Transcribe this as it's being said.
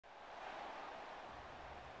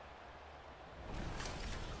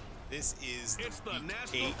This is the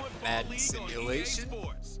Week 8 Madden simulation.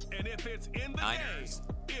 And if it's in the Niners,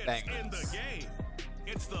 game, it's Bengals. in the game.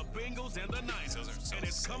 It's the Bengals and the Niners, and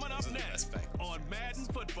it's coming up next on Madden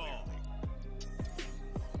Football.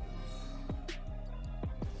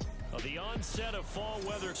 The onset of fall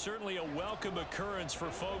weather, certainly a welcome occurrence for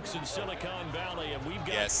folks in Silicon Valley, and we've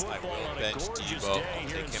got football on a gorgeous day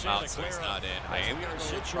here in Santa Clara. I am going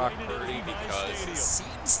to go Brock Purdy because it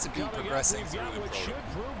seems to be progressing through the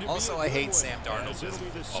program. Also, I hate Sam Darnold as a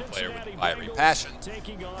football player with a fiery passion,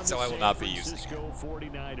 so I will not be using him.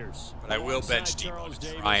 But I will bench Deebo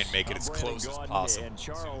to try and make it as close as possible to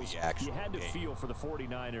the actual You had to game. feel for the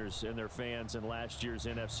 49ers and their fans in last year's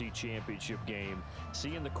NFC Championship game,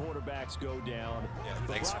 seeing the quarterbacks go down. Yeah,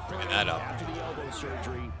 thanks for bringing that up. After the elbow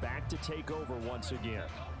surgery, back to take over once again.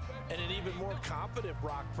 And an even more confident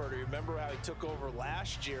Brock Purdy. Remember how he took over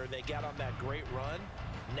last year and they got on that great run?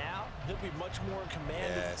 Now, he'll be much more in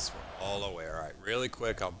command. Yes, we're all aware. All right, really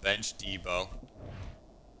quick, I'll bench Deebo.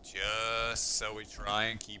 Just so we try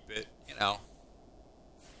and keep it, you know,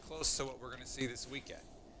 close to what we're going to see this weekend.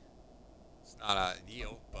 It's not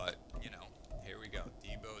ideal, but, you know, here we go.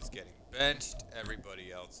 Deebo is getting benched.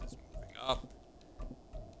 Everybody else is moving up.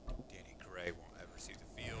 Danny Gray won't ever see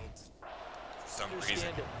the field. For some reason,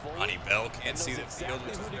 Ronnie Bell can't see the field,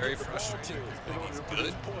 which is very frustrating. I think he's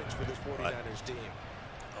good.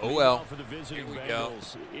 But, oh well, here we go.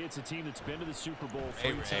 It's a team that's been to the Super Bowl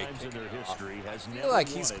 3 times in their history. I feel like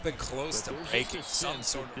he's been close to breaking some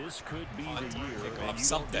sort of this could be punt the year, or and kickoff, you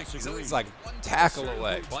something. don't He's always disagree. like one tackle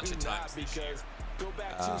away, a bunch of times this year. Go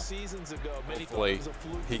back 2 seasons ago. Hopefully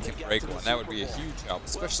he can break one. That would be a huge help,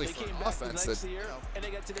 especially for an offense that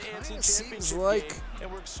kind of seems like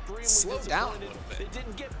slowed down a little They bit.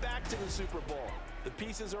 didn't get back to the Super Bowl. The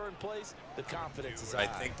pieces are in place. The confidence is high. I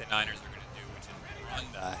think the Niners are going to do, which is run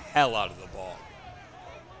the hell out of the ball.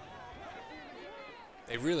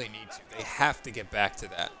 They really need to. They have to get back to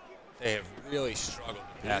that. They have really struggled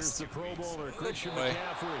the past Here's the 2 Pro weeks. Bowler, Oh, Christian boy.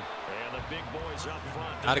 McCaffrey. And the big boys up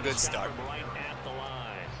front. Not a good start. Right at the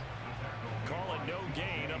line. Calling no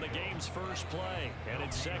gain on the game's first play. And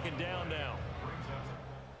it's 2nd down now.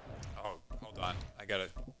 Oh, hold on. I got to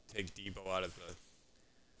take Deebo out of the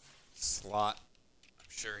slot. I'm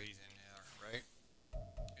sure he's in there, right?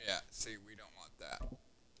 Yeah, see, we don't want that.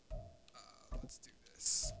 Let's do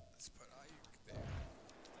this. Let's put Ayuk there.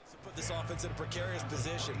 Put this offense in a precarious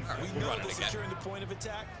position. Right, We we'll know run it that again. securing the point of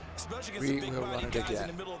attack, especially against the big will body run it guys again. in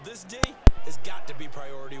the middle of this day, has got to be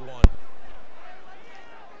priority 1.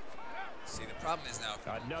 See, the problem is now, if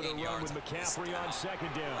you Another gain run yards with on this McCaffrey on down,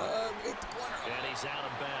 2nd down. we hit the corner. And he's out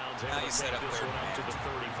of bounds. Now Able you to set take up this third one up to man. the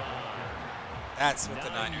 35. That's what the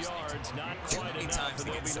 9 Niners yards, need. not Too quite many enough, times and to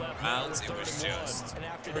they'll get be some left rounds, with it was 3rd and 1. just And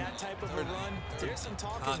after that type of a run, there's some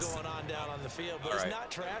talking going on down on the field, but it's not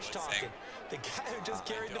trash talking. The guy who just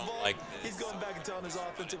carried the ball, he's going back and telling his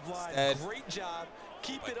offensive line, great job,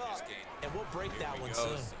 keep it up, and we'll break that one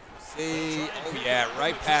soon. See, oh yeah,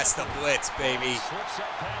 right past the blitz, baby. Slips up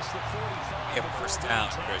past the 45. Yeah, first down,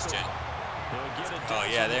 Christian. Oh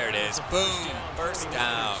yeah, there it is. Boom, first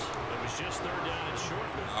down. It was just 3rd down and short.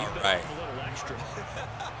 All You right. bet off a little extra.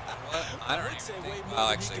 What? I don't even think. Well,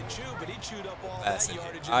 actually, But he chewed up all pass that it.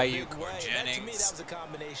 yardage in a Ayuk big or way. And that, to me, Jennings. that was a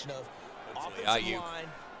combination of Hopefully offensive Ayuk. line,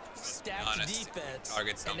 stacked honest, defense,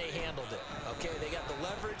 target and they somebody. handled it. Okay, they got the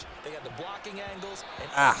leverage, they got the blocking angles, and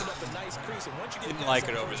opened up a nice crease. And once you get Didn't past like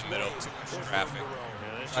that it over first the middle, wave, too much there's traffic. room to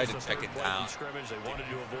roam. Tried to check it down. Scrimmage. They wanted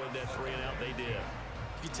to avoid that 3 and out. They did.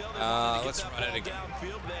 You can tell they wanted to Let's get that run it ball again.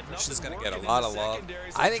 downfield, they had Which is nothing going to get a working lot in of the love.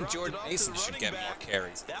 secondary, so I they think dropped Jordan it off to Mason the should running get more back.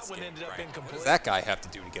 carries. in That this one game, ended up Frank. What incomplete. does that guy have to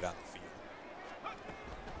do to get on the field?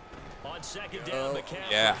 On 2nd down,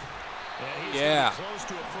 McCaffrey. Yeah. And he's Yeah. getting close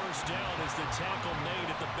to a first down as the tackle made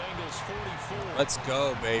at the Bengals 44. Let's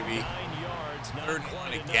go, baby. 9 yards, not 3rd and quite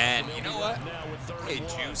 1 enough, again. and You they'll know be what? left now with 3rd Hey, and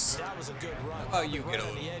 1. Juice. That was a good run. How about you Right get a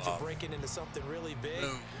on the little edge love? of breaking into something really big.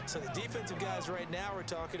 Boom. So the defensive guys right now are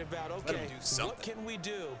talking about, him okay, do what something. can we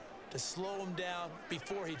do to slow him down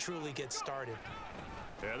before he truly gets started?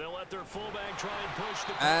 And they'll let their fullback try and push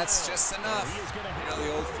the That's ball. just And enough. he is gonna You have know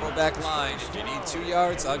the old to fullback first line. If you need down. 2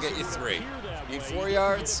 yards, I'll get you 3. Need 4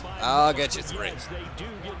 yards, I'll get you 3. Yes, they do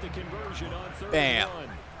get the conversion on 3rd Bam. and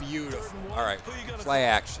 1. Beautiful. All right, play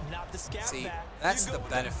action. Not the scat See, back. that's You the go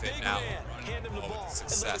with that benefit big now man, of hand him the running ball, with the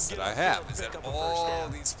and let success him that get I have upfield, is pick that up a first all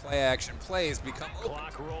down. these play action plays become open.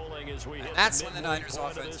 Clock rolling as we hit And that's the when the midway Niners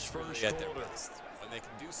point of offense this is really first at their quarter. best. When they can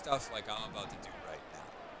do stuff like I'm about to do right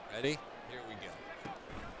now. Ready? Here we go.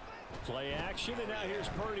 Play action, and now here's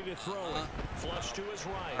Purdy to throw it. Flush to his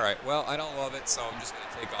right. All right, well, I don't love it, so I'm just going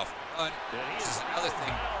to take off and run. And This he's is another thing.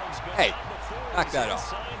 out of bounds, but Hey, not before knock he's that off.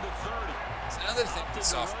 inside the 30. So another thing we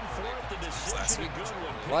saw from last week, which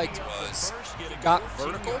I liked, was he got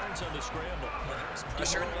vertical,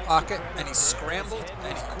 pressure in the pocket, and he scrambled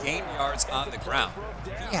and he gained yards on the ground.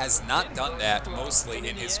 He has not done that mostly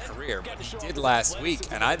in his career, but he did last week,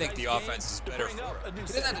 and I think the offense is better for it. He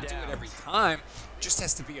doesn't have to do it every time, just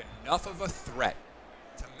has to be enough of a threat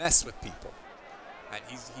to mess with people. And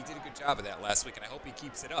he did a good job of that last week, and I hope he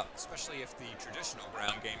keeps it up, especially if the traditional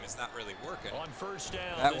ground game is not really working. On first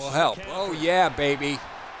down, that will help. Oh, yeah, baby.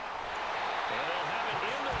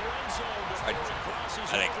 I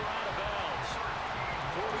think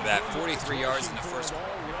that 43 yards in the first quarter,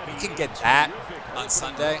 if we can get that on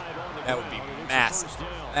Sunday, that would be massive.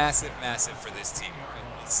 Massive, massive for this team.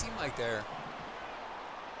 It seemed like they're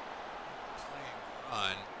playing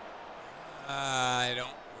run. I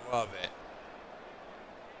don't love it.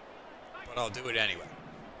 But I'll do it anyway.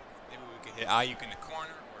 Maybe we could hit Ayuk in the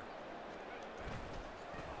corner.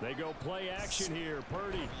 They go play action here,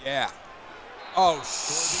 Purdy. Yeah. Oh,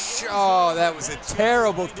 oh, that was a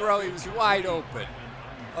terrible throw. He was wide open.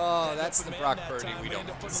 Oh, that's the Brock Purdy we don't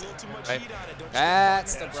want to see, right?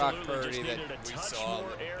 That's the Brock Purdy that we saw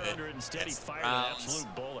against the Browns.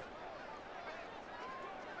 Don't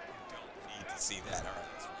need to see that. All right,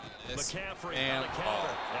 let's run this. And,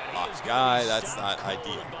 oh, guy, that's not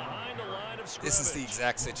ideal. This is the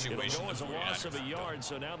exact situation. A loss of a yard,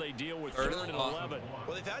 so now they deal with 3rd and 11.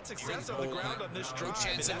 Well, they've had success on the ground on this drive,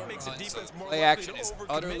 and that makes the defense more play action is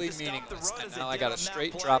utterly meaningless, and now I got a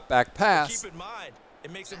straight drop back pass. Keep in mind, it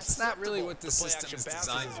makes That's not really what this system is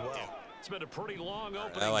designed to do. It's been a pretty long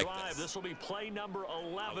opening drive. This will be play number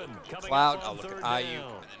 11 coming up on I'll look at Ayuk, and then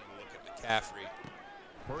we'll look at McCaffrey.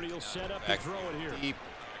 Purdy will set up to throw it here. Deep.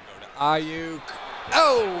 I'm going to go to Ayuk.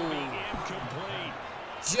 Oh! Incomplete.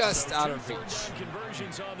 Just out of reach.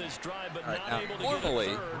 All right, now,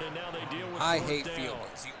 normally, I hate field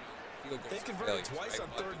goals. Field goals are failures,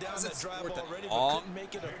 right? Because it's fourth and long, I'm going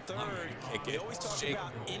to kick it. Shake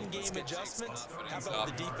in-game adjustments. How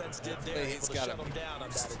about the defense did there? He's got shut him down on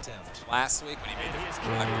that attempt. Last week when he made his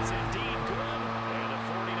kick is indeed good. And a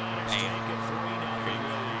 49ers take a 3-0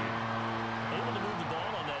 lead. Able to move the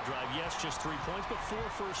ball on that drive. Yes, just 3 points, but 4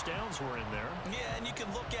 first downs were in there. Yeah, and you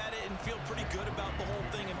can look at it and feel pretty good about the whole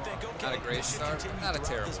thing and think, okay, not a great start, not a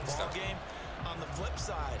terrible start. Game. On the flip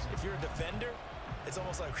side, if you're a defender, it's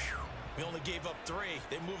almost like, whew, we only gave up 3.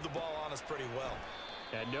 They moved the ball on us pretty well.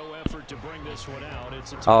 And no effort to bring this one out.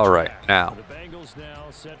 It's a all right, now. The Bengals now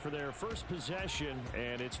set for their first possession,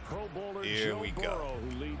 and it's Pro Bowler Here Joe Burrow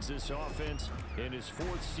who leads this offense in his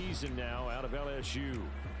 4th season now out of LSU.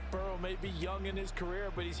 Burrow may be young in his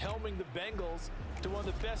career, but he's helming the Bengals to one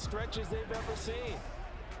of the best stretches they've ever seen.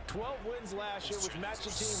 12 wins last year, which matched the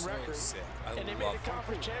team record, and they made a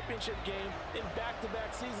conference championship game in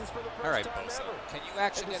back-to-back seasons for the first time ever. Can you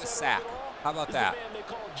actually get a sack? How about that? The man they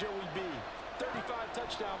call Joey B. 35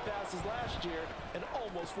 touchdown passes last year and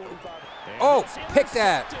almost 45. Oh, pick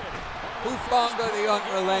that. Hufanga the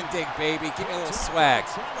unrelenting, baby. Give me a little swag.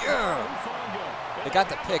 Yeah. They got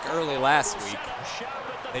the pick early last week.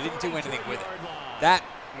 They didn't do anything with it. That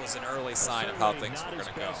was an early sign of how things were going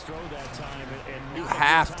to go. You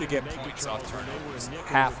have to get points off turnovers. You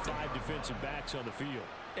have to.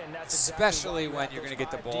 Especially when you're going to get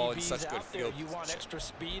the ball in such good field position.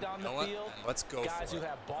 You know what? And let's go for it.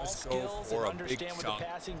 Let's go for a big chunk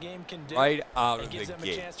right out of the gate.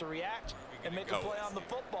 And make a play on the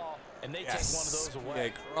football, and they take one of those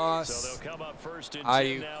away. Cross. So they'll come up first and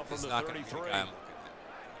 10 now from is the not going to be the 33. guy I'm looking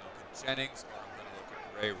at. Jennings, I'm going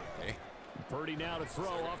to look at Ray. Purdy now to throw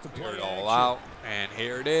off the play. Clear it all out, and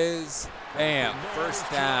here it is. Bam, first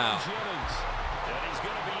down.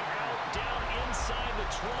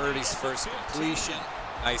 Purdy's first completion.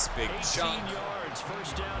 Nice big chunk. Yards,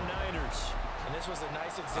 first down Niners. And this was a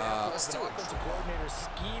nice example of the offensive coordinator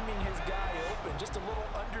scheming his guy open. Just a little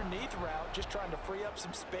underneath route, just trying to free up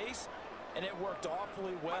some space, and it worked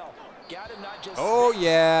awfully well. Got him not just oh, space,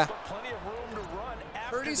 yeah. but plenty of room to run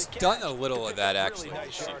after Purdy's the catch. done a little of that, actually. Really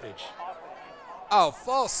nice yardage. Oh,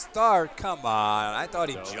 false start. Come on. I thought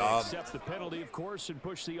he jumped. Accept the penalty, of course, and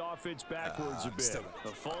push the offense backwards a bit. The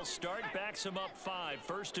false start backs him up 5,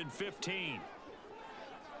 first and 15.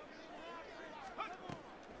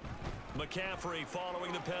 McCaffrey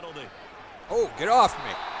following the penalty. Oh, get off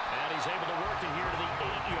me. And he's able to work it here to the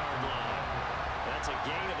 8-yard line. That's a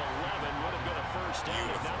gain of 11. Would have been a first down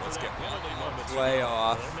if not for that penalty moment.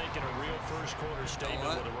 Playoff. They're making a real first quarter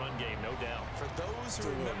statement with a run game, no doubt. For those who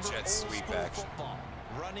remember jet sweep old-school action. football,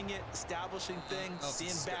 running it, establishing things,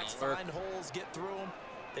 seeing backs find holes, get through them,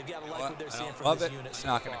 they've got to like what they're seeing from this unit so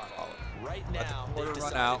far. I'm not going to call it. right now, they've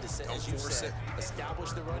decided to, as you said,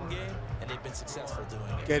 establish the run game, and they've been successful doing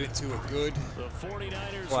it. Get into a good The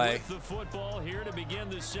 49ers play. with the football here to begin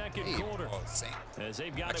the second quarter. As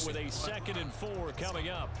they've got it with a 2nd and 4 coming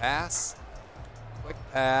up. Pass. Quick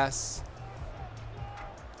pass.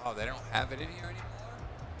 Oh, they don't have it in here anymore?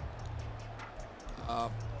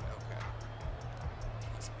 Okay.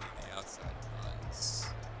 Must be in the outside runs.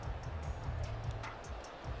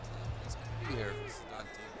 It's gonna be here. It's not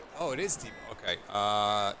Deebo. Oh, it is Deebo. Okay.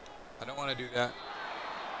 I don't want to do that.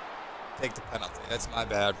 Take the penalty. That's my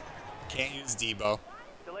bad. Can't use Deebo.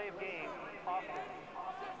 Delay of game.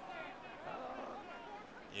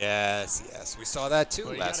 Yes. We saw that too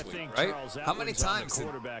last week, right? How many times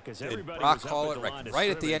did Brock call it right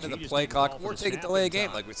at the end of the play clock? Or take a delay of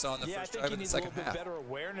game like we saw in the first drive in the second half. Better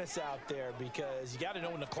awareness out there because you got to know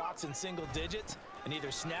when the clock's in single digits and either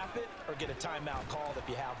snap it or get a timeout called if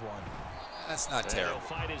you have one. That's not terrible.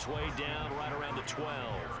 He'll fight his way down right around the 12.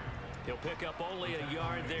 He'll pick up only a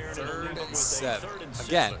yard there. 3rd and 7.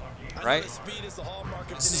 Again, right?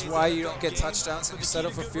 This is why you don't get touchdowns when you set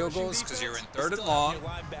up for field goals, because you're in 3rd and long,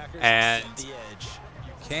 and you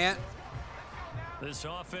can't This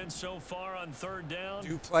offense so far on 3rd down.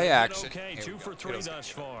 do play action. Okay, 2 for 3 thus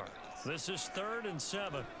far. This is 3rd and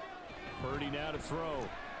 7. Purdy now to throw.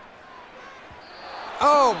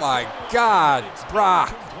 Oh my God,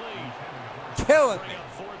 Brock. Killing me.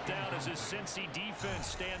 4th down as his Cincy defense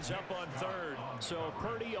stands up on 3rd. So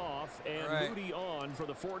Purdy off and Moody on for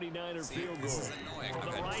the 49er field goal. This is annoying.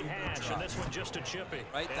 From the right hash, and this one just a chippy.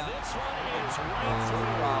 Right and down. this one is right through.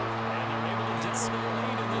 And they're able to double the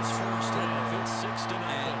lead in this first half. It's 6-0.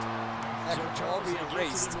 That could all be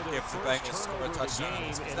erased if the Bengals score a touchdown on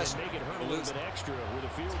this possession. We'll lose.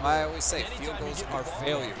 I always say field goals are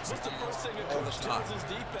failures all the time.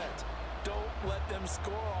 Defense. Don't let them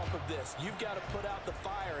score off of this. You've got to put out the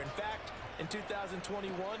fire. In fact, in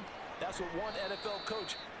 2021, that's what one NFL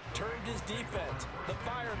coach termed his defense. The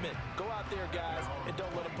firemen. Go out there, guys, and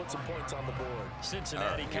don't let them put some points on the board.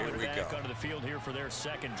 Cincinnati coming back onto the field here for their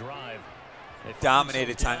second drive. They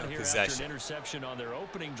dominated time of possession. An interception on their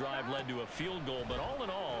opening drive led to a field goal, but all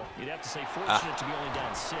in all, you'd have to say fortunate to be only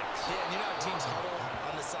down 6. Yeah, you know how teams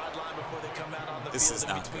huddle on the sideline before they come out on the field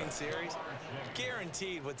in between series?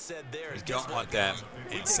 Guaranteed what said there is you don't want them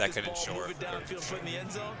in 2nd and short. Move it downfield, put in the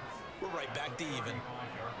end zone, we're right back to even.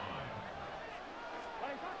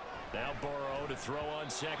 Now Burrow to throw on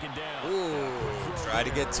 2nd down. Ooh, try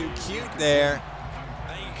to get too cute there.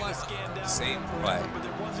 Same play. But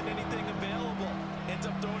there wasn't anything available. Ends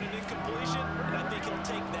up throwing an incompletion, and I think he'll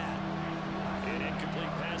take that. An incomplete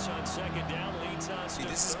pass on 2nd down leads us. See,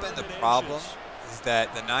 this has been the problem, is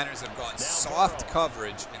that the Niners have gone soft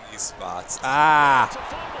coverage in these spots.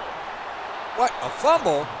 What? A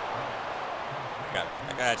fumble?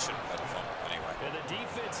 That shouldn't have been a fumble anyway. And the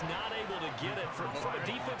defense not able to get it. From a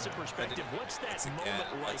defensive perspective, what's that moment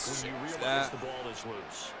like when you realize the ball is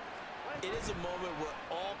loose? It is a moment where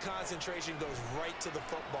all concentration goes right to the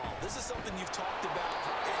football. This is something you've talked about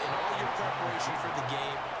in all your preparation for the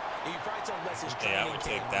game. And you probably told Les's training I would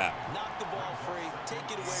take that. Knock the ball free, take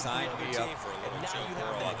it away Sign from me the up other team, for a and little now Joe you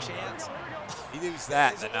have Burrow that chance. He used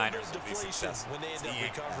that, and the Niners will be successful. When they end up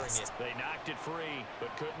recovering it. They knocked it free,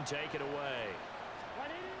 but couldn't take it away.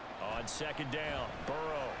 On 2nd down,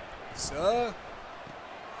 Burrow. So,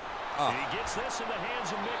 he gets this in the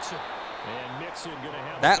hands of Mixon. And Mixon gonna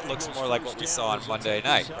have that looks more like what we saw on Monday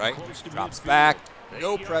night, right? Drops back,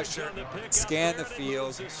 no pressure, scan the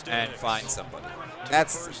field, and find somebody.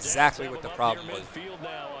 That's exactly what the problem was.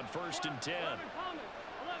 Now on 1st and 10.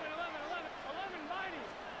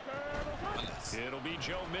 It'll be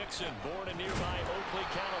Joe Mixon, born in nearby Oakley,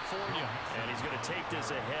 California. And he's going to take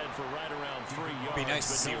this ahead for right around 3 yards. It'd be nice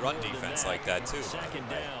to see run defense like that, too. 2nd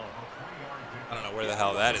down. I don't know where the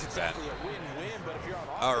hell that is, Ben.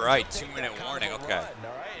 All right, 2-minute warning. Okay,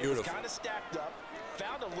 beautiful.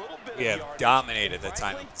 We have dominated the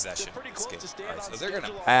time of possession in this game. All right, so they're going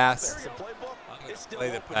to pass. I'm going to play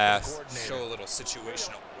the pass, show a little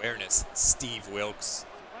situational awareness. Steve Wilkes.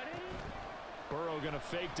 Burrow going to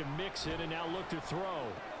fake to Mixon and now look to throw.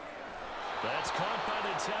 That's caught by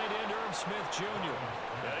the tight end, Irv Smith Jr.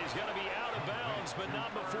 He's going to be out of bounds, but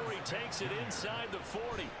not before he takes it inside the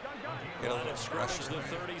 40. Line of scrimmage, the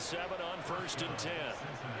 37 on 1st and 10.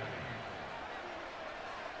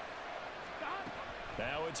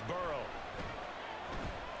 Now it's Burrow.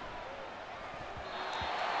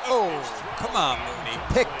 Oh, come on, Mooney.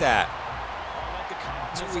 Pick that.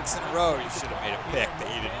 2 weeks in a row, you should have made a pick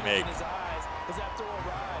that you didn't make.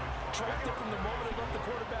 Tracked it from the moment it left the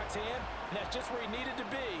quarterback's hand, and that's just where he needed to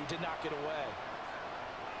be to knock it away.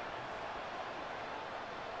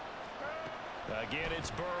 Again,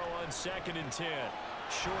 it's Burrow on 2nd and 10.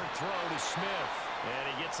 Short throw to Smith.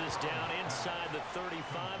 And he gets us down inside the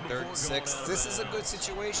 35. 3rd and 6. This is a good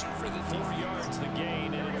situation for the 4 yards the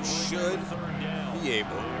gain. And we should be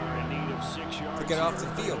able to get off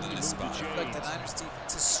the field in this spot. I feel like the Niners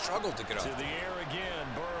defense has struggled to get off. To the air again,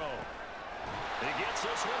 Burrow. He gets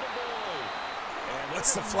us with the ball.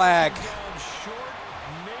 What's the flag? Short,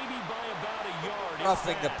 maybe by about a yard.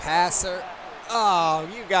 Roughing the passer. Oh,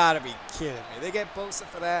 you gotta be kidding me. They get Bosa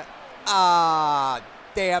for that? Ah,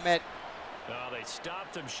 damn it. They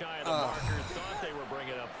stopped him shy of the marker, thought they were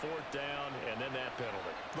bringing up 4th down, and then that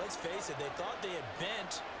penalty. Let's face it, they thought they had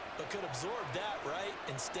bent, but could absorb that, right?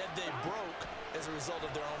 Instead, they broke as a result of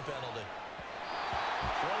their own penalty.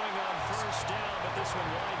 Throwing on 1st down, but this one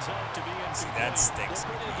winds up to be incomplete. See, that stinks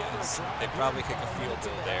because they probably kick a field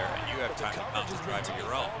goal there, and you have time to mount the drive of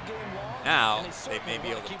your own. Now, they may be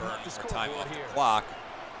able to burn more time off the clock.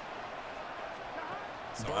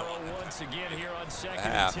 So Burrow once again here on 2nd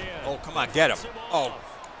and 10. Oh, come on, get him. Oh.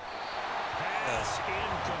 Pass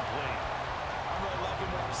incomplete.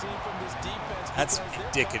 That's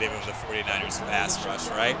indicative of the 49ers pass rush,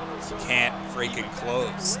 right? Can't freaking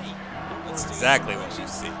close. That's exactly what we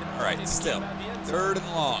see. All right, still. 3rd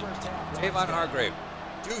and long. Javon Hargrave,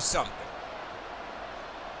 do something.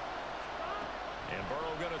 And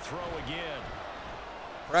Burrow going to throw again.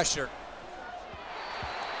 Pressure.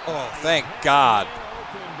 Oh, thank God.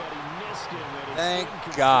 Thank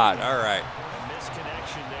God. All right. A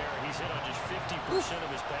misconnection there. He's hit on just 50% of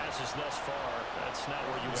his passes thus far. That's not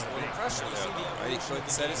where you want to be. Pressure there, right? He couldn't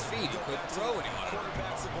set his feet. He couldn't throw when he wanted to.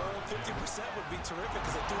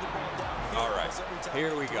 All right.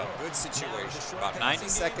 Here we go. Good situation. About 90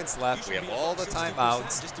 seconds left. We have all the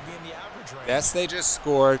timeouts. Yes, they just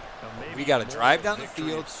scored. We got to drive down the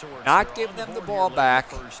field, not give them the ball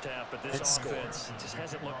back, and score.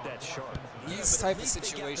 These type of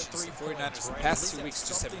situations, the 49ers the past 2 weeks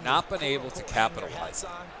just have not been able to capitalize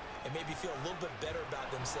on. And maybe feel a little bit better about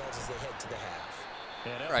themselves as they head to the half.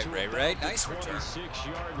 All right, Ray. Nice return.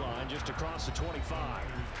 26-yard line just across the 25.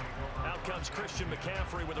 Out comes Christian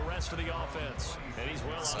McCaffrey with the rest of the offense. And he's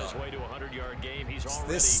well on his way to a 100-yard game. He's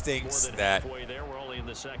already this stinks more than that halfway there. We're only in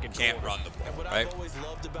the 2nd can't quarter. run the ball, and what right? I've always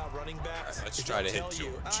loved about running backs, right, let's try to hit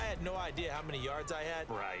George. I had no idea how many yards I had.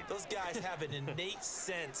 Right. Those guys have an innate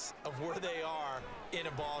sense of where they are in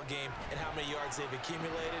a ball game and how many yards they've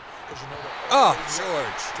accumulated. Because you know that.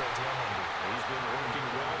 George. Towards 100. He's been working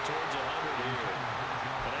well towards 100 here.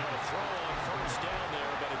 And they have a throw on 1st down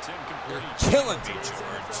there, but it's incomplete. You're killing me,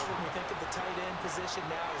 George. When we think of the tight end position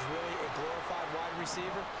now as really a glorified wide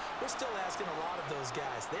receiver, we're still asking a lot of those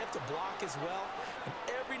guys. They have to block as well, and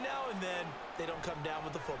every now and then they don't come down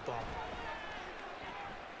with the football.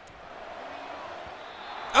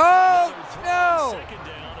 Oh, no! 2nd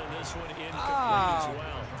down, and this one incomplete as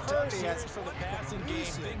well. For the passing game,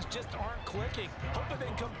 things just aren't clicking. Hoping they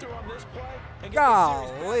can come through on this play and get Golly.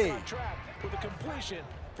 the series back on track with a completion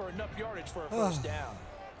for enough yardage for a 1st down.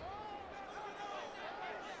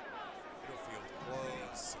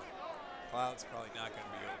 Close. Cloud's probably not going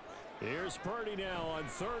to be open. Here's Purdy now on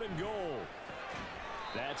 3rd and goal.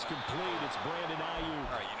 That's complete. It's Brandon Ayuk.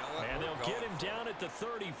 All right, you know what? And they'll get him down at the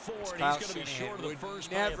 34, and he's going to be short of the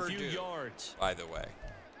first by a few yards. By the way.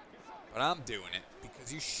 But I'm doing it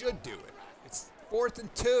because you should do it. It's 4th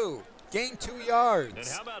and 2. Gain 2 yards. And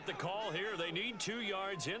how about the call here? They need 2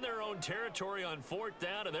 yards in their own territory on 4th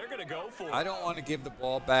down, and they're going to go for it. I don't want to give the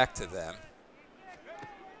ball back to them.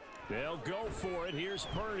 They'll go for it. Here's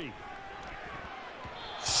Purdy. And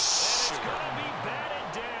it's going to be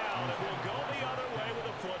batted down. It will go the other way with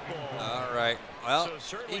the football. All right. Well, so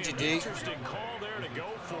certainly an interesting call there to go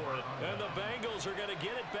for it. And the Bengals are going to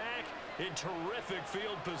get it back in terrific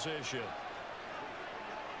field position.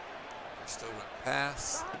 They're still going to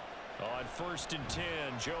pass. On 1st and 10,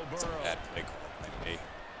 Joe Burrow. Bad play call by me.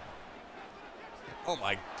 Oh,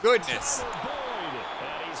 my goodness.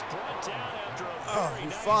 And he's brought down after a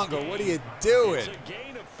very Hufanga, nice what are you doing? It's a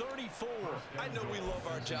gain of 34. I know we love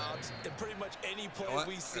our jobs, and pretty much any play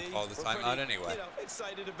we see, all the time out anyway.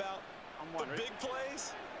 Excited about. The big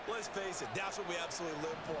plays, let's face it, that's what we absolutely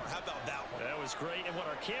live for. How about that one? That was great, and what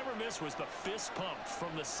our camera missed was the fist pump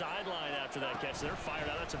from the sideline after that catch. They're fired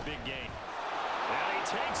out. That's a big gain. And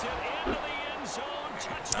he takes it into the end zone.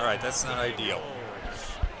 Touchdown. All right, that's not ideal.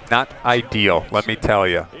 Not ideal, let me tell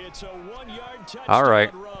you. It's a 1-yard touchdown all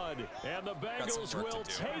right. run, and the Bengals will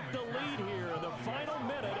take the lead here in the final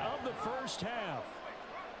minute of the 1st half.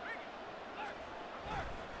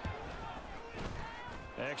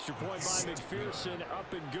 Extra point by McPherson,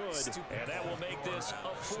 up and good, and that will make this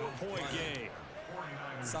a 4-point game.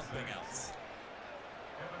 Something else.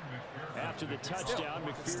 After the touchdown,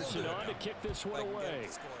 McPherson on to kick this one away.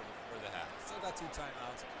 Still got 2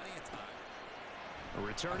 timeouts, plenty of time.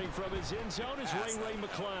 Returning from his end zone is Ray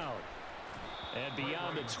McLeod. And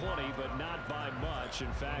beyond the 20, but not by much.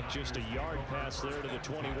 In fact, just a yard pass there to the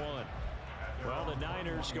 21. Well, the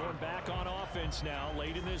Niners going back on offense now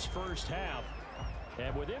late in this first half.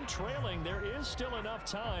 And with them trailing, there is still enough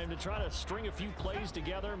time to try to string a few plays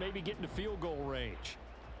together, maybe get into field goal range.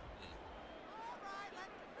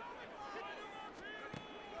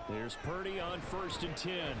 There's Purdy on 1st and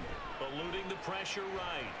 10. Eluding the pressure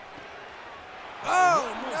right. Oh,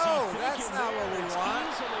 no, that's not what we want.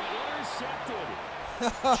 Easily intercepted.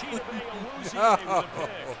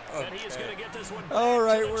 And he is going to get this one back. All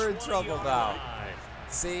right, we're in trouble now.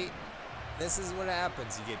 See, this is what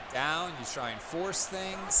happens. You get down, you try and force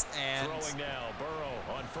things, and throwing now, Burrow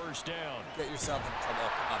on 1st down. Get yourself in trouble.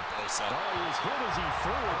 Come on, Bosa. Oh, he was hit as he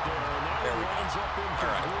threw it there, and that winds up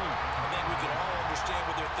incomplete. I think we can all understand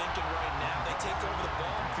what they're thinking right now. They take over the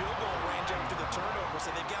ball, field goal range after the turnover, so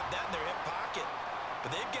they've got that in their hip pocket. But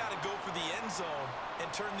they've got to go for the end zone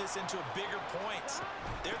and turn this into a bigger point.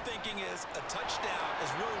 Their thinking is a touchdown is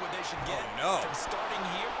really what they should get from starting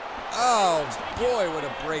here. Oh, boy, what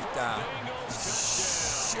a breakdown.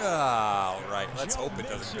 All right, let's hope it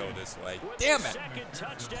doesn't go this way. Damn it.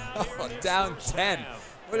 Oh, down 10.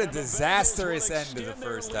 What a disastrous end to the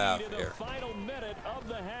first half here.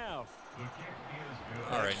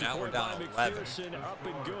 All right, now we're down 11.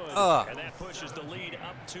 And that pushes the lead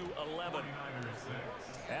up to 11.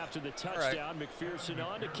 After the touchdown, McPherson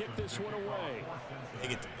on to kick this one away. They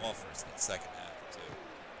get the ball first in the second half, too.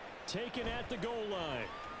 Taken at the goal line.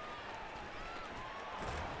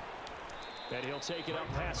 And he'll take it up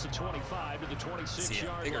past the 25 to the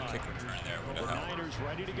 26-yard bigger line. kick return there. The Niners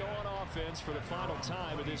ready to go on offense for the final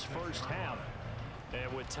time of this first half.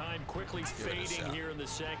 And with time quickly fading here in the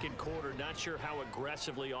second quarter, not sure how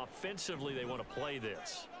aggressively, offensively they want to play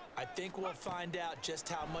this. I think we'll find out just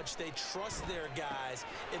how much they trust their guys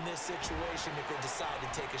in this situation if they decide to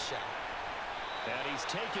take a shot. And he's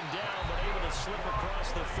taken down, but able to slip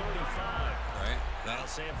across the 35. Right. Now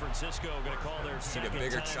San Francisco going to call their second timeout. Need a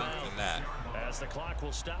bigger chunk than that. As the clock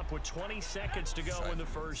will stop with 20 seconds to go in the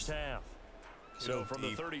first half. So from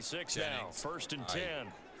the 36 now, 1st and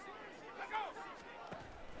 10.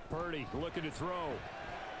 Purdy looking to throw.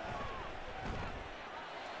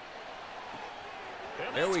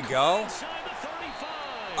 There we go.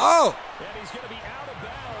 Oh! And he's going to be out of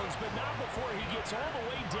bounds, but not before he gets all the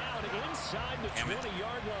way down inside the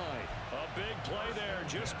 20-yard line. A big play there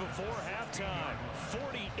just before halftime.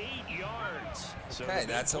 48 yards. Okay,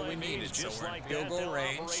 that's what we needed. So we're in field goal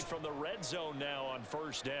range. From the red zone now on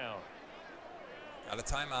 1st down. Got a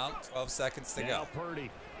timeout. 12 seconds to go. Purdy.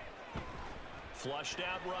 Flushed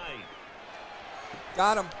out right.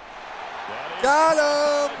 Got him. Got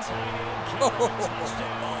him! Oh.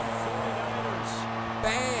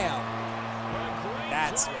 Bam!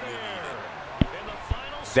 That's what we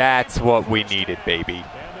needed. That's what we needed, baby.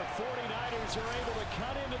 And the 49ers are able to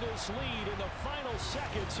cut into this lead in the final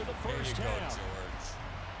seconds of the first half.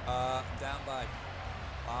 Down by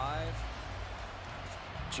 5.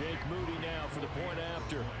 Jake Moody now for the point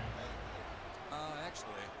after.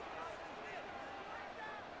 Actually.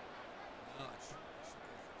 No, I should go for 2.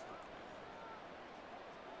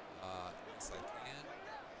 Yes, I can.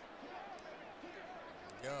 There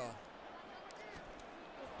we go.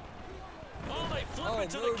 Oh, they flip it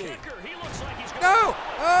to the kicker. He looks like he's going to... No!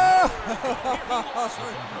 Oh!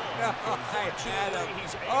 No, I had him.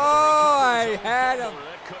 Oh, I had him.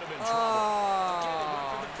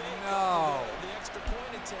 Oh, no. The extra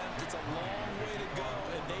point attempt, it's a long way to go,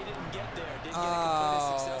 and they didn't get there. Didn't get it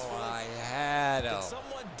successfully. I had him. Did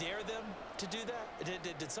someone dare them to do that?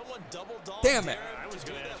 Did someone double dog? Damn it. I was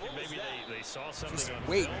going to ask you, maybe they saw something. Just on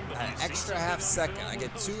wait film, an extra half second. I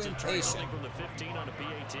get too impatient. From the 15 on a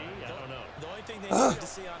PAT? I don't know. The only thing they needed to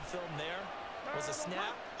see on film there was a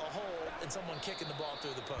snap, a hold, and someone kicking the ball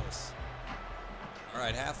through the post. All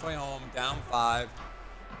right, halfway home, down 5.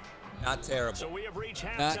 Not terrible. So we have reached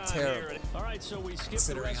halftime. Not terrible. Here. All right, so we skip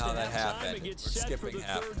considering the rest how of that happened. We're skipping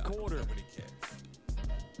halftime. Nobody cares.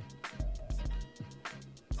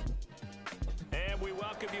 And we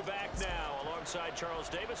welcome you back now. Alongside Charles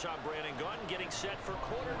Davis, I'm Brandon Gaunt, getting set for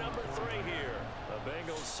quarter number 3 here. The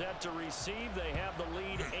Bengals set to receive. They have the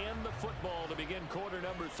lead and the football to begin quarter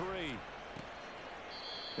number 3.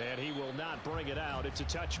 And he will not bring it out. It's a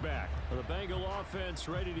touchback. The Bengal offense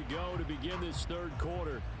ready to go to begin this third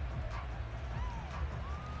quarter.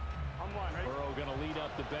 Burrow going to lead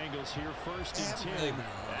up the Bengals here, 1st and 10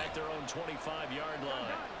 at their own 25-yard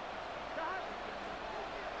line.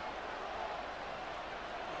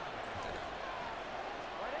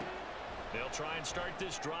 They'll try and start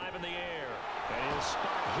this drive in the air. And he'll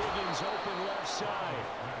spot Higgins open left side.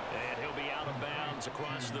 And he'll be out of bounds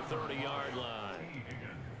across the 30-yard line.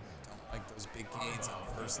 Don't like those big gains on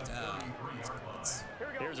first down.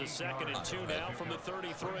 Here's a 2nd and 2 now from the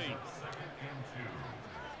 33.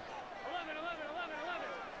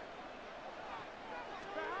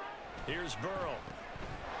 Here's Burrow.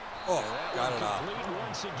 Oh, got it off. Complete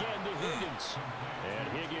once again to Higgins. And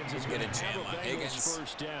Higgins is going to have a Bengals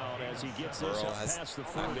first down as he gets this up past the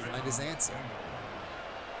 40. To find his answer.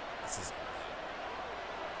 This is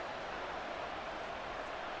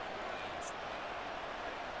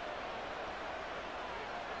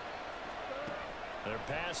They're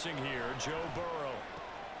passing here. Joe Burrow.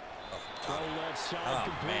 Throw left side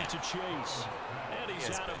complete to Chase. And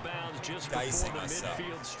he's out of bounds just before the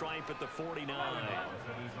midfield stripe at the 49.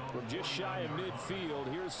 We're just shy of midfield.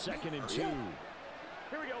 Here's 2nd and 2.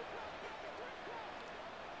 Here we go.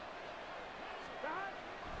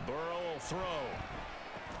 Burrow will throw.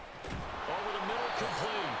 Over the middle,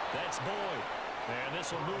 complete. That's Boyd. And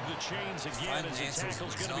this will move the chains again as the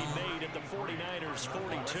tackle's going to be made at the 49ers'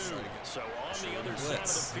 42. So on the other side of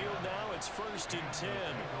the field now, it's 1st and 10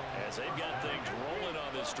 as they've got things rolling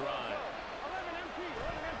on this drive.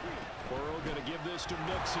 Burrow going to give this to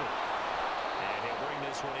Mixon. And he'll bring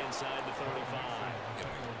this one inside the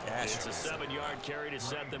 35. It's a 7-yard carry to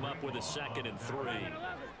set them up with a 2nd and 3.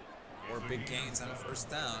 More big gains on a first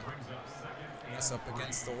down. Mess up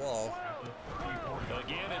against the wall.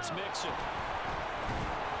 Again, it's Mixon.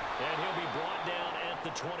 And he'll be brought down at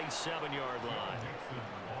the 27-yard line.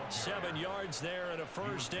 7 yards there and a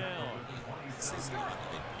first down. This is not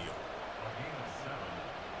ideal.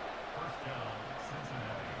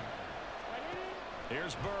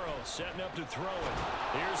 Here's Burrow setting up to throw it.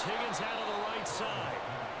 Here's Higgins out of the right side.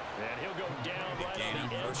 And he'll go down right on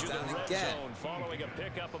the edge of the red zone following a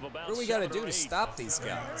pickup of about 7 or 8. What do we got to do to stop these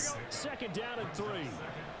guys? 2nd down and 3.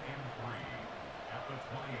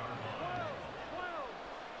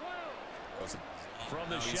 From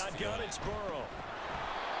the shotgun, it's Burrow.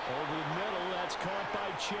 Over the middle, that's caught by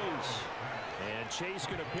Chase. And Chase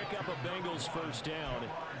going to pick up a Bengals first down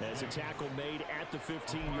as a tackle made at the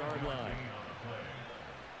 15-yard line.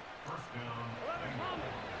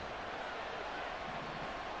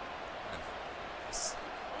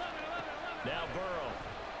 Now Burrow.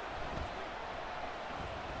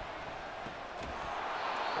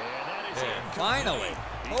 And that is it. Finally.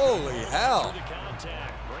 Holy hell.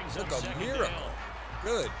 Look, a miracle.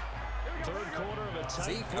 Good. 3rd quarter of a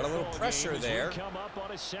tight got a little pressure there. Come up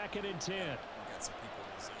on a 2nd and 10. We got some people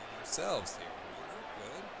in the zone ourselves here.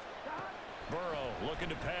 Good. Burrow looking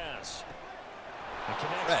to pass. It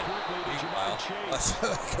connects quickly to Jamar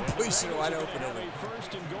Chase. Completion wide open.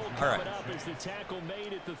 First and goal coming up as the tackle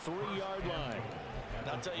made at the 3-yard line. And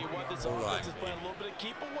I'll tell you what, this offense is playing a little bit of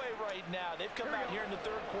keep away right now. They've come out here in the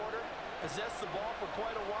 3rd quarter, possessed the ball for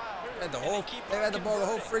quite a while. They had the ball the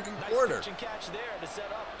whole freaking quarter. Nice catch and catch there to set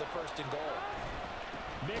up the 1st and goal.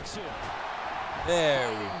 Mixon. There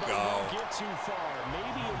we go. Don't get too far.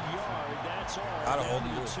 Maybe a yard. That's all. Gotta hold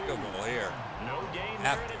the field goal here. No gain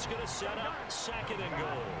there, and it's going to set up 2nd and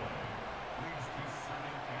goal.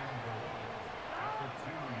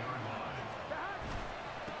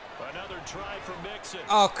 Another try for Mixon.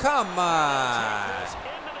 Oh, come on.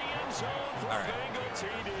 All right.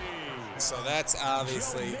 So that's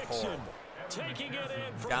obviously horrible. Taking it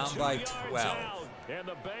in from down by 12. Out. And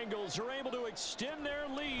the Bengals are able to extend their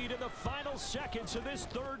lead in the final seconds of this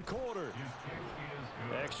 3rd quarter.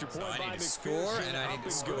 Extra point so I by need to score, and I need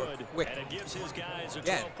to score quickly. And it gives his guys a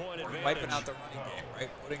 12-point advantage. Wiping out the running game, right?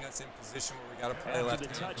 Putting us in position where we got to play left. After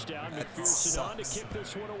the touchdown, McPherson on to kick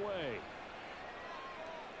this one away.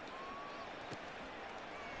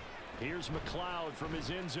 Here's McLeod from his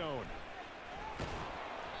end zone.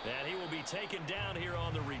 And he will be taken down here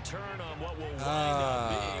on the return on what will wind up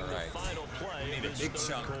being the final play of this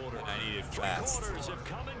 3rd quarter. And I need it fast. 3 quarters have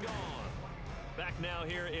come and gone. Back now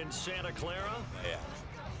here in Santa Clara. Yeah.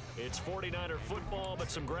 It's 49er football, but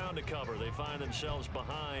some ground to cover. They find themselves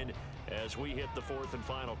behind as we hit the 4th and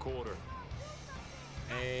final quarter.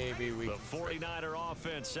 Maybe we. The 49er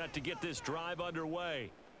offense set to get this drive underway.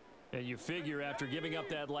 And you figure after giving up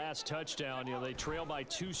that last touchdown, they trail by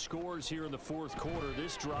 2 scores here in the 4th quarter.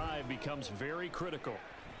 This drive becomes very critical.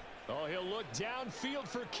 Oh, he'll look downfield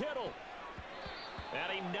for Kittle. And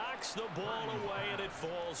he knocks the ball away, and it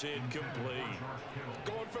falls incomplete.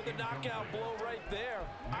 Going for the knockout blow right there.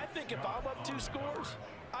 I think if I'm up 2 scores,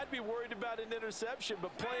 I'd be worried about an interception,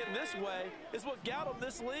 but playing this way is what got them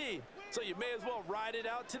this lead. So you may as well ride it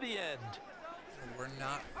out to the end. We're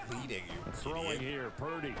not leading, you throwing idiot. here,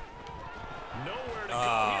 Purdy. Nowhere to go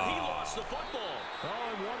here. He lost the football. Oh,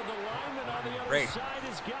 and one of the linemen on the other side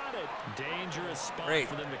has got it. Dangerous spot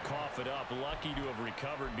for them to cough it up. Lucky to have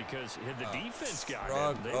recovered because the defense got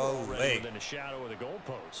it. They were already within a shadow of the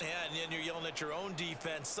goalpost. Yeah, and then you're yelling at your own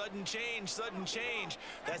defense. Sudden change, sudden change.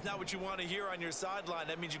 That's not what you want to hear on your sideline.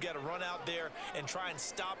 That means you got to run out there and try and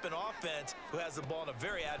stop an offense who has the ball in a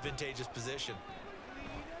very advantageous position.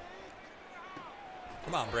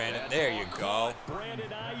 Come on, Brandon. There you go. Brandon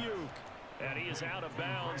Ayuk. And he is out of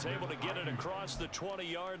bounds, able to get it across the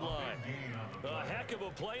 20-yard line. A heck of a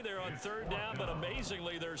play there on third down, but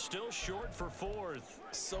amazingly, they're still short for fourth.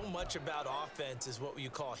 So much about offense is what you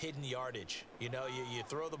call hidden yardage. You know, you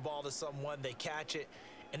throw the ball to someone, they catch it,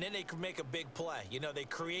 and then they can make a big play. You know, they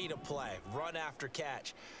create a play, run after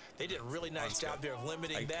catch. They did a really nice job there of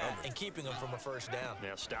limiting that and keeping him from a first down.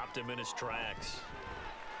 Now stopped him in his tracks.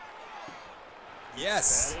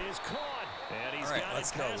 Yes. That is caught. And he's All right, got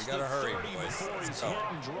let's it go. past We got to hurry, boys. before Let's he's go. hit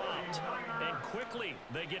and dropped. And quickly,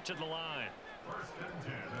 they get to the line.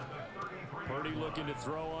 Purdy looking to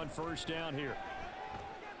throw on first down here.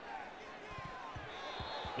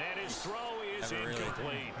 And his throw is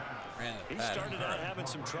incomplete. He started out having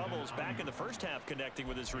some troubles back in the first half connecting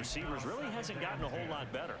with his receivers. Really hasn't gotten a whole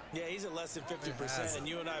lot better. Yeah, he's at less than 50%, and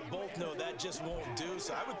you and I both know that just won't do.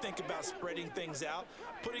 So I would think about spreading things out,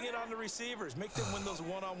 putting it on the receivers, make them win those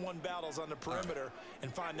one-on-one battles on the perimeter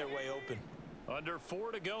and find their way open. Under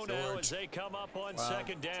 4 to go now as they come up on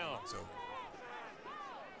second down.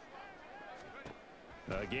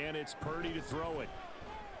 Again, it's Purdy to throw it.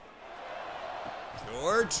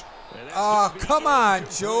 George. Oh, come on,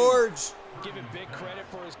 George. Give him big credit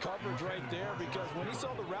for his coverage right there because when he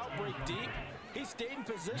saw the route break deep, he stayed in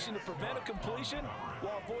position to prevent a completion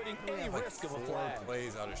while avoiding any risk of a flag. 4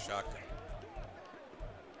 plays out of shotgun.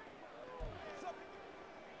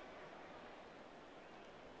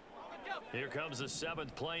 Here comes the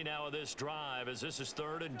 7th play now of this drive as this is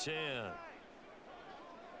 3rd and 10.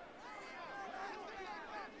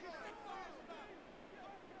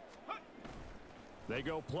 They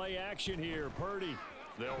go play action here. Purdy.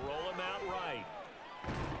 They'll roll him out right.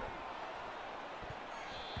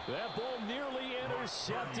 That ball nearly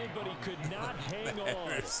intercepted, but he could not hang on.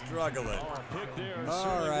 They're struggling. Oh, pick there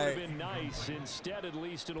certainly would have been nice. Instead, at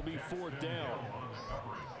least it'll be 4th down.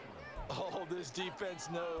 Oh, this defense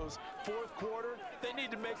knows. 4th quarter, they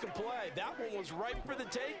need to make a play. That one was ripe for the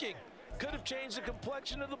taking. Could have changed the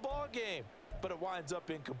complexion of the ball game, but it winds up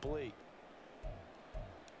incomplete.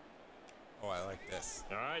 Oh, I like this.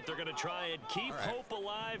 All right, they're going to try and keep hope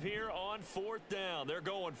alive here on 4th down. They're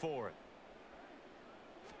going for it.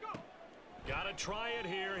 Got to try it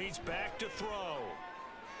here. He's back to throw.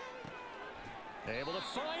 Able to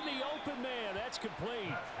find the open man. That's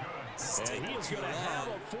complete. And he is going to have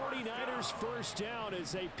a 49ers first down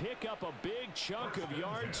as they pick up a big chunk of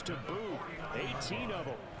yards to boot. 18 of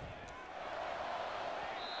them.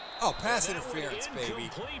 Oh, pass interference, baby.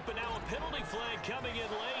 Incomplete, but now a penalty flag coming in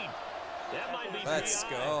late. That might be Let's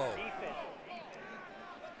go.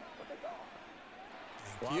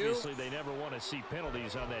 Well, obviously, they never want to see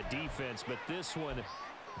penalties on that defense, but this one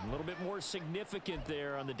a little bit more significant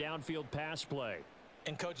there on the downfield pass play.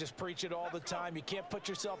 And coaches preach it all the time. You can't put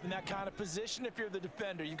yourself in that kind of position if you're the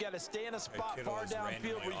defender. You've got to stay in a spot far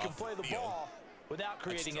downfield where you can play the ball without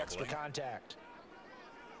creating extra contact.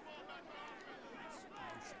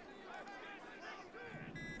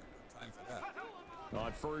 Time for that.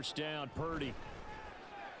 On first down, Purdy.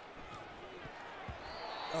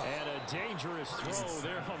 And a dangerous throw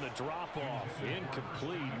there on the drop-off.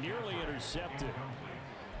 Incomplete, nearly intercepted.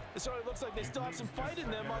 It sort of looks like they still have some fight in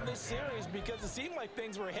them on this series because it seemed like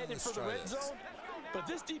things were headed for the red zone. But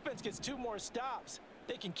this defense gets 2 more stops.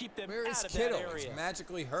 They can keep them out of that area. He's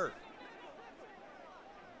magically hurt.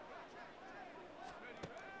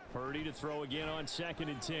 Purdy to throw again on 2nd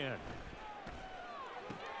and 10.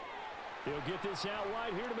 He'll get this out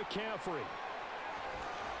wide here to McCaffrey.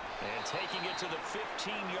 And taking it to the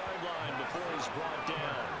 15-yard line before he's brought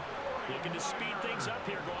down. Looking to speed things up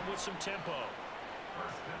here, going with some tempo.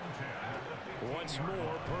 Once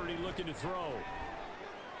more, Purdy looking to throw.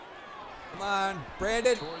 Come on,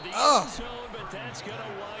 Brandon. Toward the end zone, but that's going to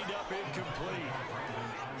wind up incomplete.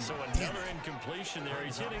 So another incompletion there.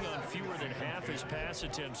 He's hitting on fewer than half his pass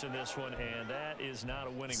attempts in this one, and that is not a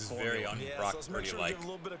winning formula. Very un-Brock so let's make sure to Purdy-like. give a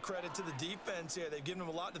little bit of credit to the defense here. They've given him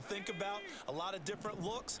a lot to think about, a lot of different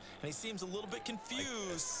looks, and he seems a little bit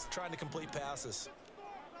confused trying to complete passes.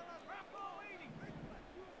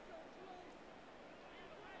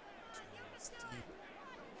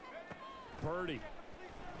 Purdy.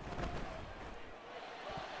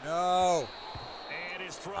 No. And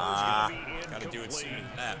his throw is going to be incomplete. Got to do it sooner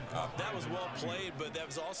than that. That was well played, but that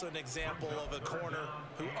was also an example of a corner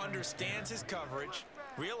who understands his coverage,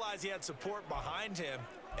 realized he had support behind him,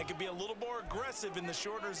 and could be a little more aggressive in the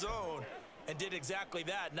shorter zone, and did exactly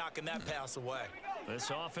that, knocking that pass away.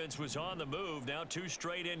 This offense was on the move. Now 2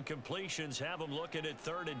 straight incompletions have them looking at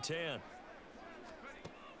 3rd and 10.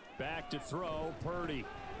 Back to throw, Purdy.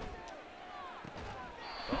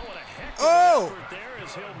 Oh, what a heck of an effort there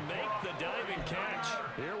as he'll make the diving catch.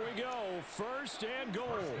 Here we go, 1st and goal.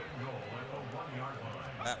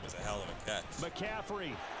 That was a hell of a catch.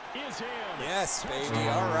 McCaffrey is in. Yes, baby.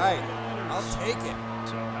 All right. I'll take it.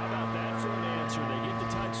 So how about that for an answer? They get the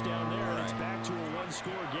touchdown there, and it's back to a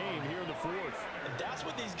 1-score game here in the 4th. And that's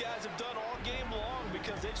what these guys have done all game long,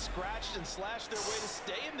 because they've scratched and slashed their way to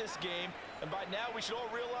stay in this game. And by now, we should all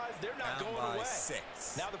realize they're not going away.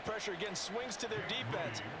 6. Now the pressure again swings to their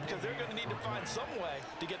defense, because they're going to need to find some way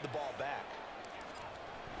to get the ball back.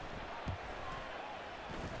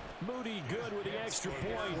 Moody good with the extra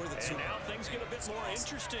point. And now things get a bit more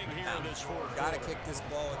interesting here in this 4th. Got to kick this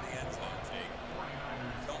ball in the end zone,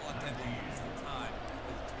 Jake. Don't let them lose some time.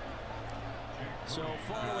 So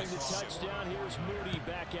following the touchdown, here's Moody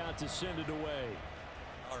back out to send it away.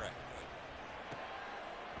 All right.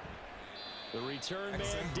 The return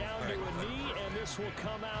man down to a knee, and this will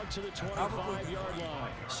come out to the 25-yard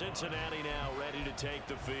line. Cincinnati now ready to take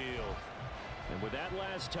the field. And with that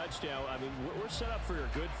last touchdown, I mean, we're set up for a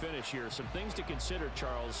good finish here. Some things to consider,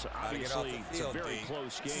 Charles. Obviously, it's a very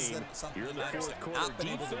close game. You're in the 4th quarter.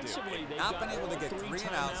 Defensively, they've got all 3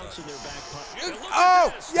 timeouts in their back pocket.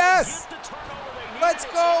 Oh, yes! Let's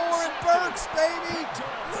go, Warren Burks, baby!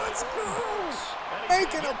 Let's go!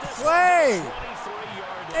 Making a play!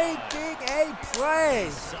 Making a play!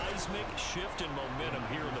 Seismic shift in momentum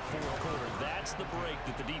here in the 4th quarter. That's the break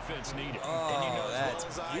that the defense needed. Oh, and you know that's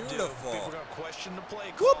as well as beautiful. People are going to question the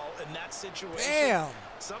play call in that situation. Bam!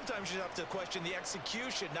 Sometimes you have to question the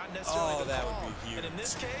execution, not necessarily the call. That would be huge. And in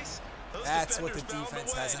this case, those that's what the defenders found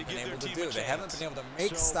defense a way hasn't to been give able to their do. team a They haven't chance. been able to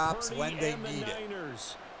make stops Purdy when they and need it.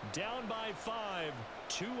 Niners down by 5,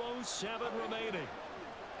 2:07 remaining.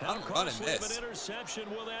 I'm running costly of this. an interception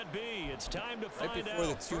will that be? It's time to Right find before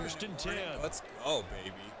the out. 2-minute 1st and warning. 10. Let's go,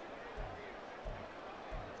 baby.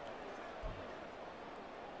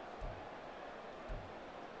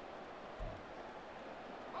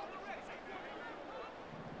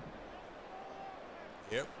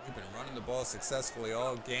 Yep, we've been running the ball successfully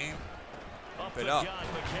all game. Up it the up. gut,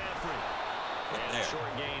 McCaffrey. And a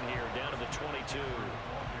short gain here, down to the 22.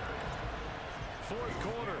 4th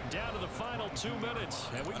quarter, down to the final 2 minutes.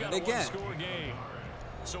 And we've got a 1-score game.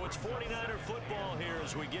 So it's 49er football here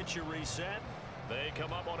as we get you reset. They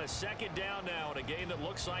come up on a 2nd down now in a game that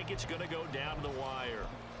looks like it's going to go down to the wire.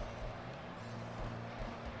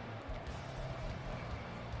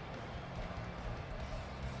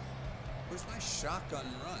 Where's my shotgun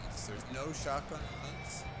runs? There's no shotgun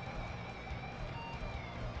runs.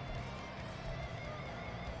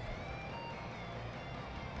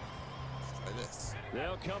 Let's try this.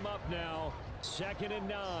 They'll come up now, 2nd and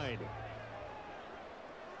 9.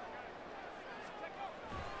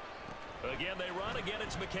 Again, they run. Again,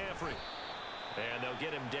 it's McCaffrey. And they'll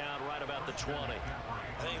get him down right about the 20.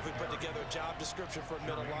 I think if we put together a job description for a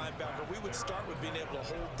middle linebacker, we would start with being able to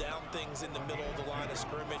hold down things in the middle of the line of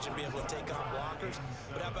scrimmage and be able to take on blockers.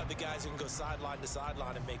 But how about the guys who can go sideline to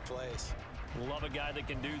sideline and make plays? Love a guy that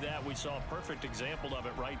can do that. We saw a perfect example of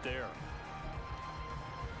it right there.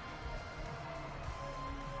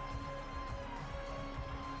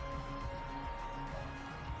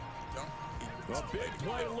 A big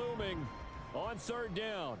play looming on 3rd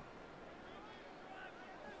down.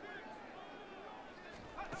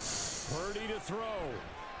 Purdy to throw.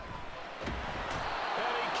 And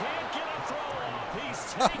he can't get a throw off. He's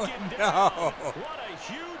taken down. What a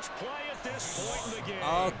huge play at this point in the game.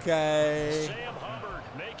 Okay. Sam Hubbard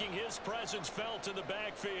making his presence felt in the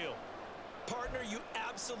backfield. Partner, you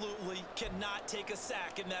absolutely cannot take a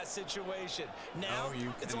sack in that situation. Now, no,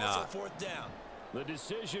 you it's cannot. also 4th down. The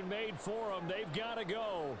decision made for them. They've got to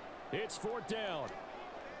go. It's 4th down.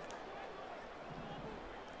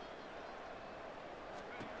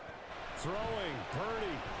 Throwing,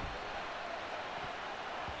 Purdy.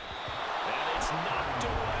 And it's knocked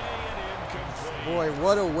away and incomplete. Boy,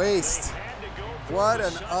 what a waste. What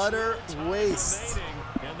an utter waste.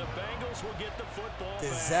 And the Bengals will get the football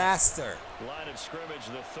Disaster. back. Line of scrimmage,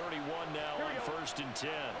 the 31 now on 1st and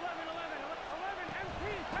 10.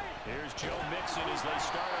 Here's Joe Mixon as they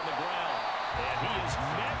start on the ground. And he is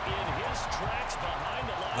met in his tracks behind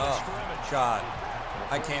the line of scrimmage. God. Well,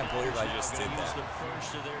 I can't believe I just did that. The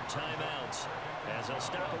first of their timeouts, as they'll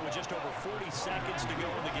stop it with just over 40 seconds to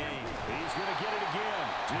go in the game. He's going to get it again.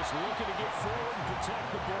 Just looking to get forward and protect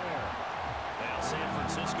the ball. Now San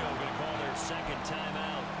Francisco going to call their second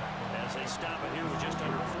timeout as they stop it here with just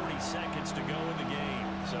under 40 seconds to go in the game.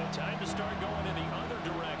 So time to start going in the other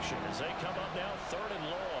direction as they come up now 3rd and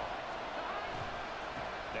long.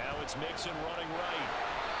 Now it's Mixon running right.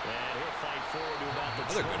 And he'll fight forward to about the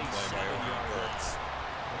 27-yard line.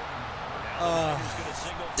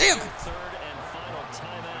 Damn it! 3rd and final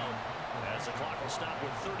timeout as the clock will stop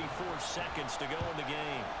with 34 seconds to go in the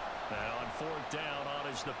game. Now on 4th down on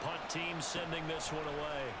is the punt team sending this one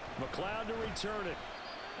away. McLeod to return it.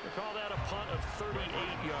 They call that a punt of 38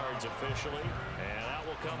 yards officially. And out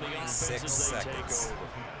will come the offense as they take over.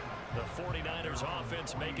 The 49ers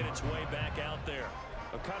offense making its way back out there.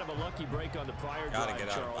 A kind of a lucky break on the prior drive,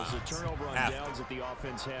 Charles. The turnover on downs that the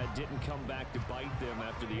offense had didn't come back to bite them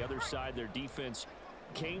after the other side. Their defense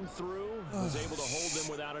came through, was able to hold them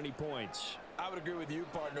without any points. I would agree with you,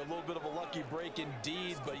 partner. A little bit of a lucky break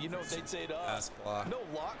indeed, but you know what they'd say to us? No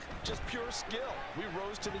luck, just pure skill. We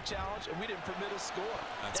rose to the challenge, and we didn't permit a score.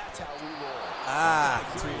 That's how we roll.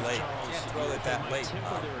 Too late. Can't throw it that late.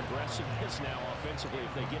 Temper their aggressiveness now offensively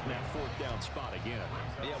if they get in that 4th down spot again.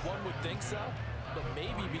 Yeah, one would think so. But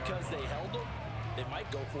maybe because they held them, they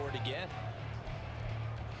might go for it again.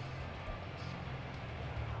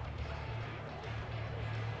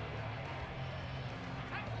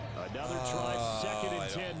 Another try, 2nd and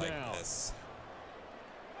 10 now.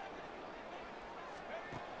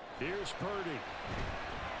 Here's Purdy.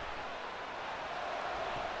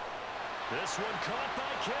 This one caught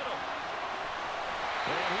by Kittle.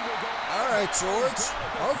 And he will go. All right, George.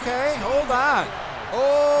 Okay, hold on.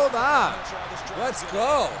 Hold on. Let's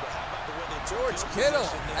go. George Kittle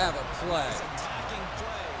have a play. Attacking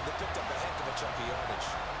play that picked up a heck of a chunk of yardage.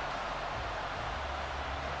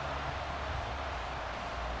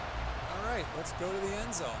 All right, let's go to the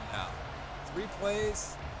end zone now. 3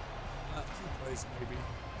 plays, not 2 plays maybe.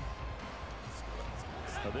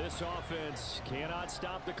 This offense cannot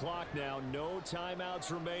stop the clock now. No timeouts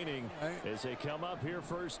remaining as they come up here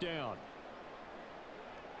 1st down.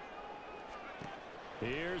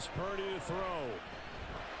 Here's Purdy to throw.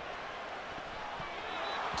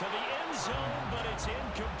 To the end zone, but it's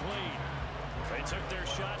incomplete. They took their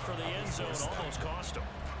shot for the end zone, almost cost them.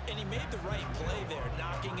 And he made the right play there,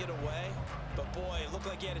 knocking it away. But boy, it looked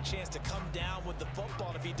like he had a chance to come down with the football.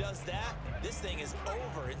 And if he does that, this thing is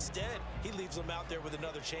over. Instead, he leaves them out there with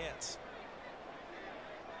another chance.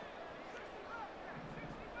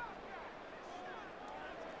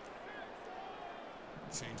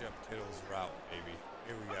 Change up Kittle's route, baby.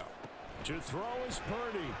 Here we go. To throw is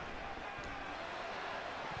Purdy.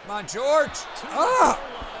 Come on, George. To the line,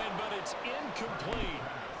 but it's incomplete.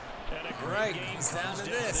 And a great game down to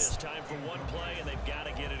this. Time for one play, and they've got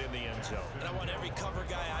to get it in the end zone. And I want every cover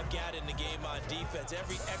guy I've got in the game on defense,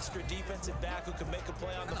 every extra defensive back who can make a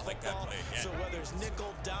play on the football. So whether it's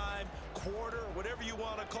nickel, dime, quarter, whatever you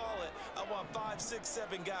want to call it, I want 5, 6,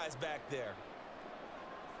 7 guys back there.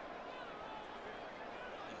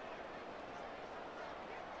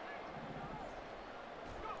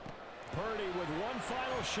 Purdy with one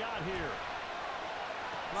final shot here.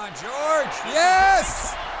 Come on, George.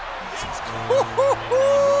 Yes! Let's go!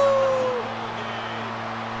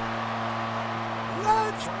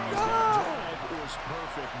 It was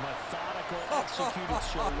perfect, methodical, executed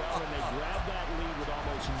so well, and they grabbed that lead with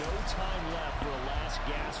almost no time left for a last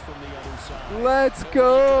gasp from the other side. Let's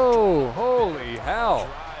go! Holy hell!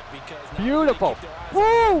 Beautiful!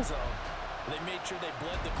 Woo! They made sure they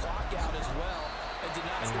bled the clock out as well and did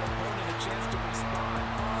not give their opponent a chance to respond.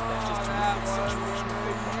 That's just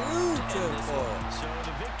beautiful.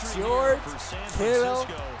 George Kittle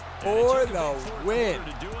for the win.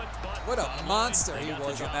 What a monster he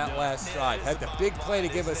was on that last drive. Had the big play to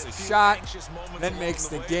give us a shot, then makes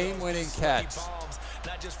the game-winning catch.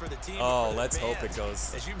 Oh, let's hope it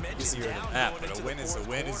goes easier than that, but a win is a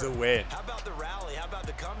win is a win. How about the rally? How about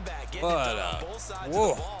the comeback? What a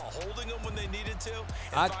whoa. Holding them when they needed to, and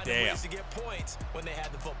hot finding damn. ways to get points when they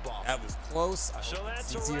had the football. That was close. I hope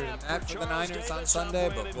it's easier than that for the Niners on Sunday,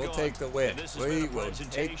 but we'll take the win. We will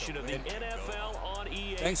take the win.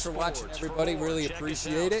 Thanks for watching, everybody. Really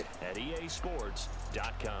appreciate it. At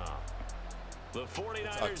EASports.com. The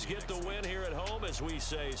 49ers get the win here at home as we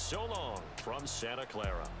say so long from Santa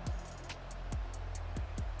Clara.